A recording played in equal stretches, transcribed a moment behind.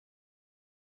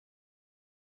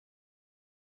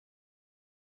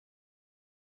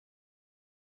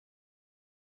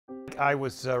I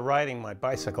was riding my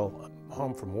bicycle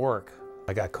home from work.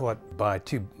 I got caught by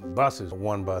two buses.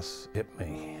 One bus hit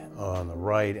me on the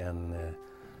right, and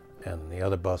the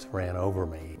other bus ran over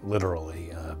me, literally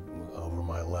over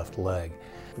my left leg.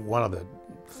 One of the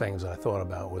things I thought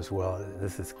about was, well,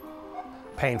 this is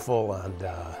painful and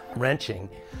wrenching,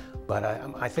 but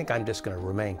I think I'm just going to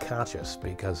remain conscious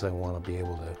because I want to be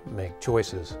able to make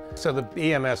choices. So the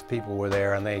EMS people were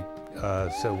there, and they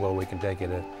said, well, we can take you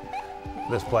to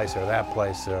this place or that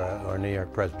place or New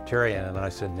York-Presbyterian, and I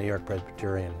said, New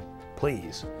York-Presbyterian,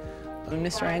 please. When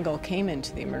Mr. Engel came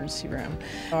into the emergency room,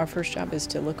 our first job is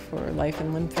to look for life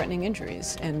and limb-threatening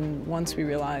injuries, and once we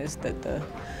realized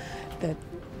that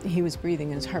he was breathing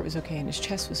and his heart was okay and his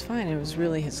chest was fine, it was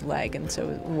really his leg, and so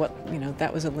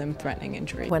that was a limb-threatening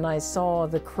injury. When I saw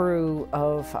the crew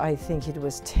of, I think it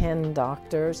was 10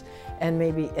 doctors and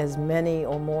maybe as many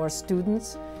or more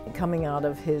students coming out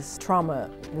of his trauma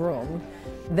room,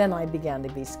 then I began to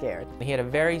be scared. He had a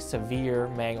very severe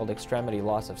mangled extremity,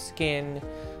 loss of skin,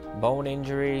 bone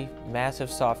injury, massive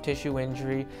soft tissue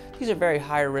injury. These are very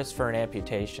high risk for an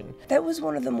amputation. That was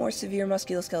one of the more severe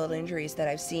musculoskeletal injuries that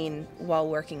I've seen while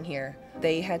working here.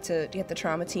 They had to get the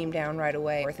trauma team down right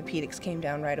away. Orthopedics came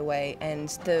down right away, and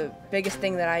the biggest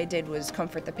thing that I did was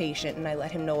comfort the patient, and I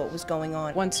let him know what was going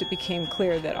on. Once it became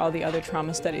clear that all the other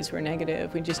trauma studies were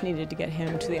negative, we just needed to get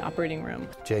him to the operating room.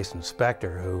 Jason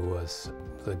Spector, who was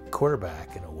the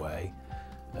quarterback in a way,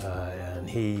 and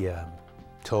he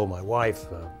told my wife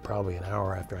probably an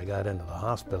hour after I got into the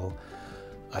hospital,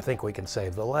 I think we can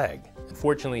save the leg.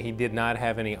 Fortunately, he did not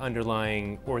have any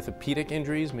underlying orthopedic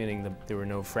injuries, meaning that there were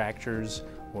no fractures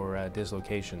or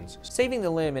dislocations. Saving the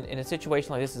limb in a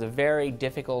situation like this is a very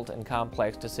difficult and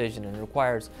complex decision, and it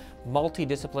requires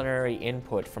multidisciplinary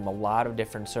input from a lot of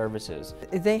different services.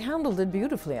 They handled it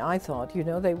beautifully, I thought. You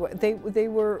know, they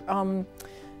were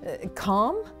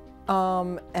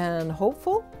calm and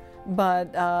hopeful,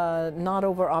 but not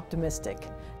over-optimistic.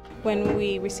 When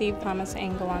we received Thomas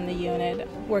Engel on the unit,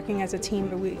 working as a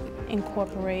team, we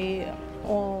incorporate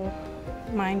all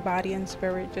mind, body, and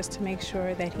spirit just to make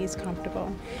sure that he's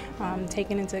comfortable,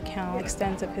 taking into account the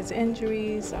extent of his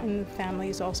injuries and the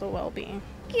family's also well-being.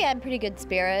 He had pretty good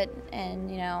spirit, and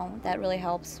that really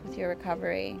helps with your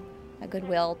recovery. A good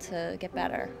will to get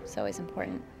better is always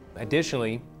important.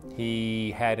 Additionally,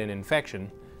 he had an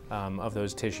infection of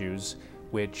those tissues,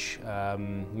 which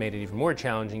made it even more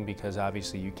challenging because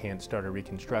obviously you can't start a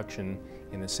reconstruction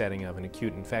in the setting of an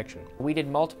acute infection. We did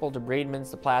multiple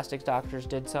debridements. The plastics doctors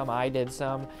did some, I did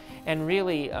some, and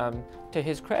really, to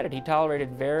his credit, he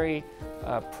tolerated very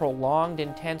prolonged,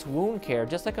 intense wound care,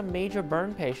 just like a major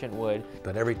burn patient would.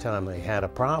 But every time they had a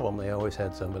problem, they always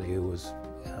had somebody who was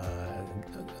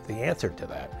the answer to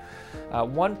that.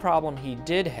 One problem he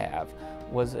did have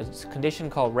was a condition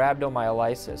called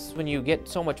rhabdomyolysis. When you get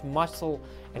so much muscle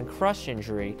and crush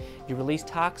injury, you release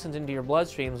toxins into your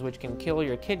bloodstreams which can kill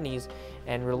your kidneys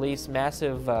and release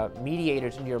massive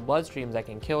mediators into your bloodstreams that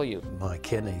can kill you. My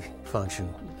kidney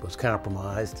function was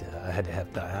compromised. I had to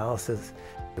have dialysis.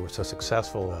 They were so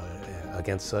successful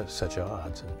against such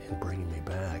odds in bringing me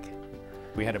back.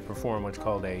 We had to perform what's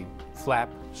called a flap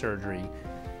surgery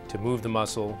to move the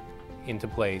muscle into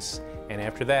place, and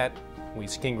after that we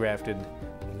skin grafted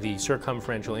the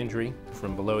circumferential injury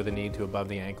from below the knee to above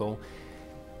the ankle.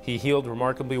 He healed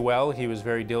remarkably well. He was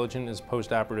very diligent in his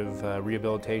post-operative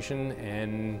rehabilitation,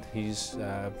 and he's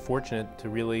fortunate to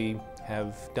really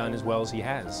have done as well as he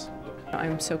has.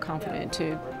 I'm so confident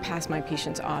to pass my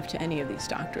patients off to any of these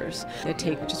doctors that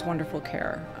take just wonderful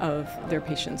care of their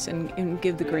patients and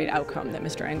give the great outcome that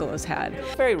Mr. Engel has had.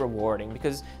 It's very rewarding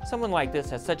because someone like this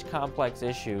has such complex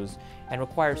issues and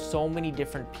requires so many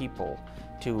different people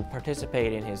to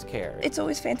participate in his care. It's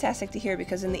always fantastic to hear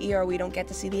because in the ER we don't get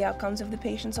to see the outcomes of the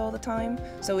patients all the time,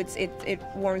 so it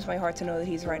warms my heart to know that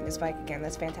he's riding his bike again.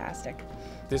 That's fantastic.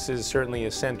 This is certainly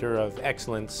a center of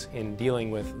excellence in dealing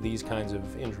with these kinds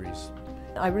of injuries.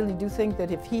 I really do think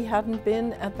that if he hadn't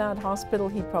been at that hospital,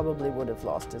 he probably would have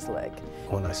lost his leg.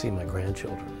 When I see my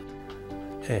grandchildren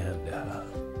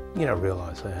and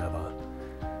realize I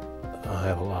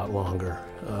have a lot longer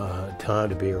time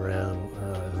to be around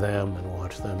them and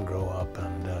watch them grow up,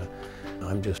 and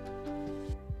I'm just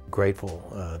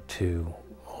grateful to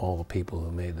all the people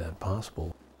who made that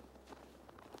possible.